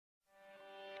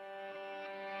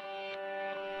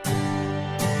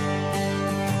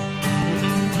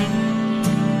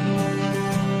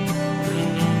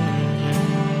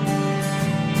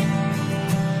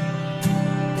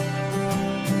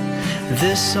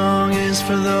This song is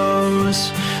for those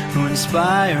who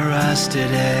inspire us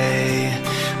today,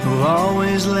 who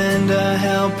always lend a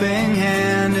helping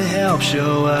hand to help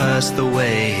show us the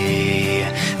way.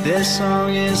 This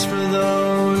song is for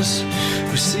those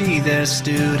who see their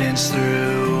students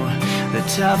through the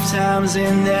tough times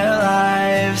in their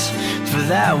lives. For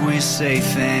that we say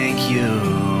thank you.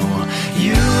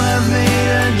 You have made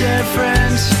a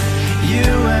difference. You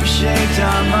have shaped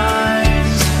our minds.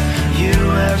 You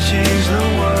have changed the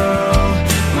world,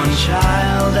 one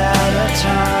child at a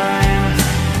time.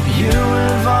 You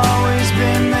have always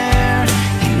been there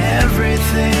in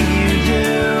everything you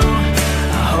do.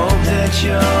 I hope that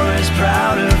you're as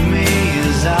proud of me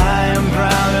as I am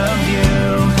proud of you.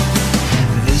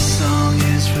 This song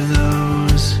is for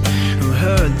those who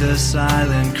heard the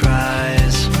silent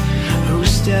cries, who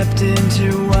stepped in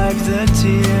to wipe the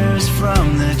tears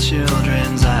from the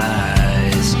children's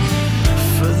eyes.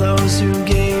 For those who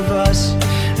gave us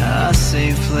a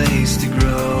safe place to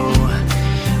grow,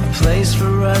 a place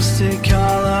for us to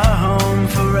call our home.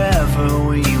 Forever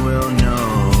we will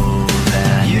know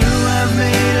that you have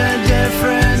made a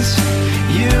difference.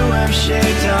 You have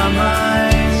shaped our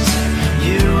minds.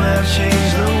 You have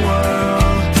changed the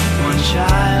world, one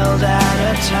child at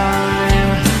a time.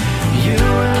 You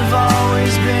have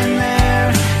always been there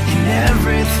in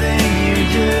everything you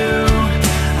do.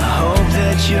 I hope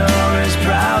that you're as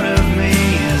proud of me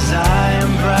as I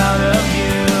am proud of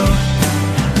you.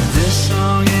 This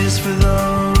song is for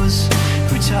those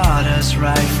who taught us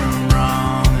right from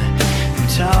wrong, who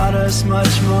taught us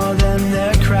much more than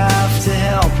their craft to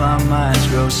help our minds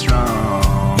grow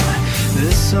strong.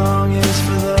 This song is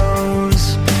for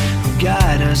those who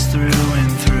guide us through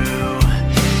and through,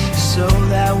 so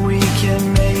that we can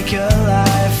make a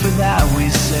life. For that we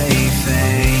say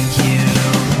thank you.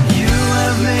 You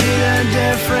have made a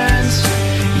difference.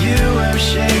 You have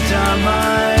shaped our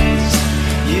minds.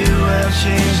 You have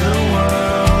changed the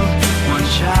world, one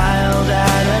child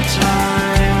at a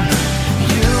time.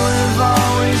 You have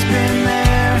always been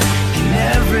there in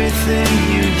everything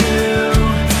you do.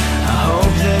 I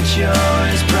hope that you're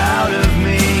as proud of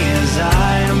me as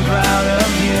I am proud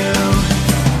of you.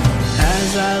 As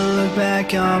I look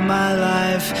back on my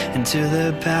life and to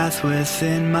the path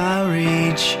within my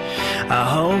reach, I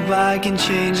hope I can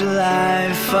change the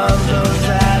life of those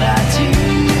that I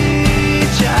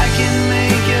teach. I can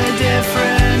make a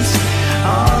difference.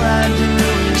 All I do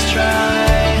is try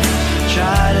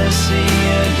to see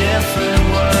a different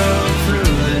world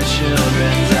through the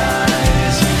children's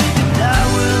eyes. And I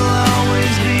will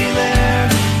always be there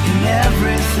in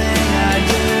everything I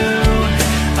do.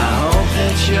 I hope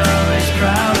that you're as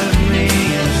proud of me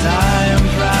as I am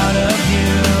proud of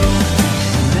you.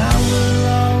 And I will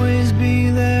always be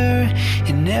there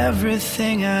in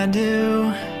everything I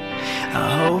do. I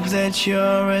hope that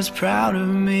you're as proud of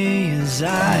me as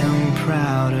I am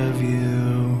proud of you.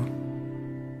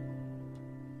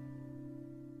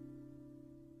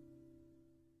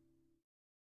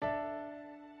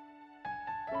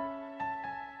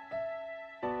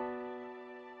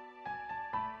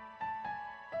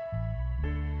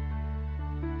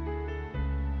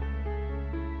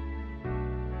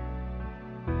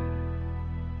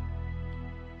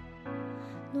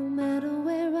 No matter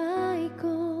where I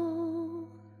go,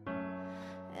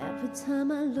 every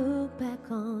time I look back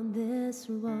on this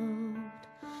road,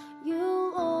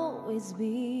 you'll always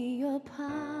be a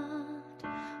part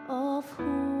of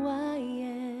who I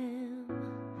am.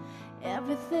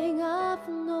 Everything I've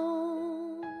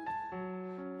known,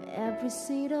 every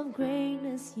seed of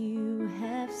greatness you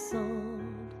have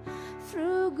sown,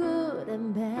 through good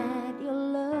and bad, your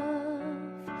love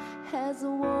has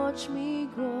watched me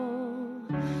grow.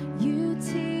 You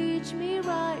teach me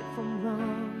right from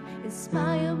wrong,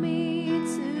 inspire me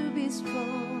to be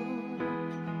strong.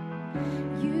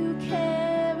 You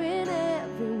care in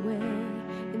every way,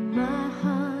 in my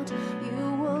heart you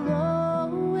will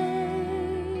always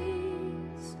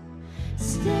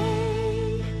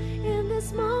stay. In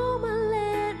this moment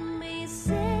let me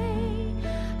say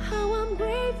how I'm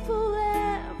grateful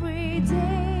every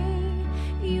day.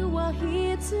 You are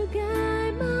here to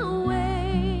guide my way.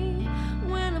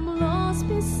 When I'm lost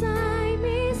beside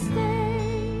me,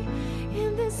 stay.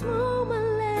 In this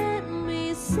moment let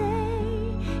me say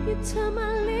you turn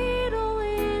my little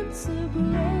into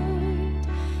great.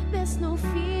 There's no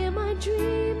fear, my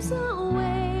dreams are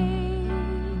awake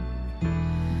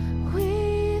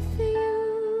with you.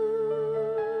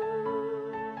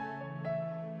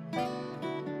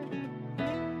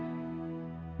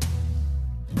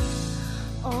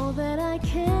 All that I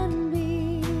can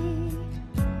be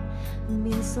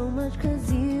means so much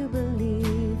 'cause you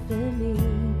believe in me.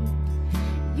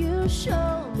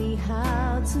 show me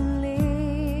how to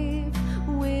live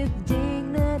with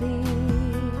dignity.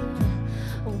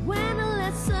 When the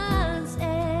lessons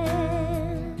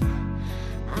end,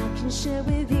 I can share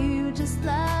with you just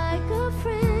like a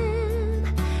friend.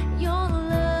 Your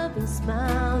loving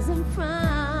smiles and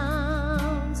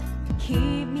frowns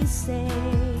keep me safe.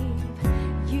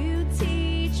 You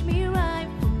teach me right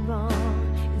from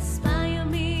wrong, inspire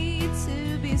me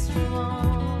to be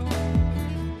strong.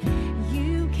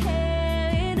 You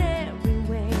care in every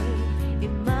way.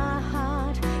 In my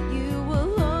heart, you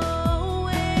will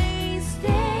always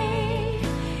stay.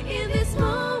 In this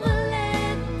moment,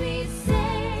 let me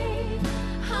say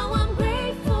how I'm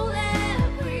grateful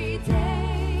every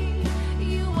day.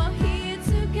 You are here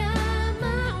to guide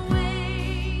my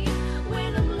way.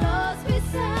 When I'm lost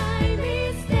beside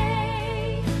me,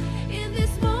 stay. In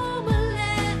this moment,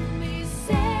 let me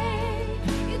say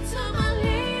you turn my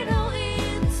little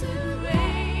into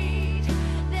great.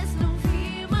 There's no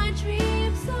fear, my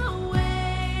dreams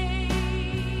awake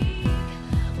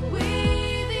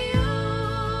with you.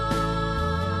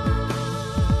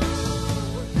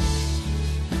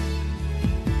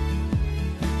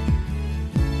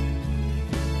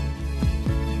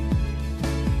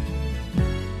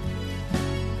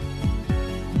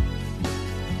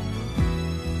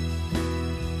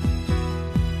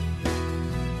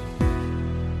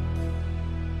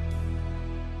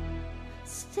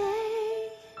 Stay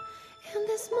in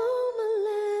this moment.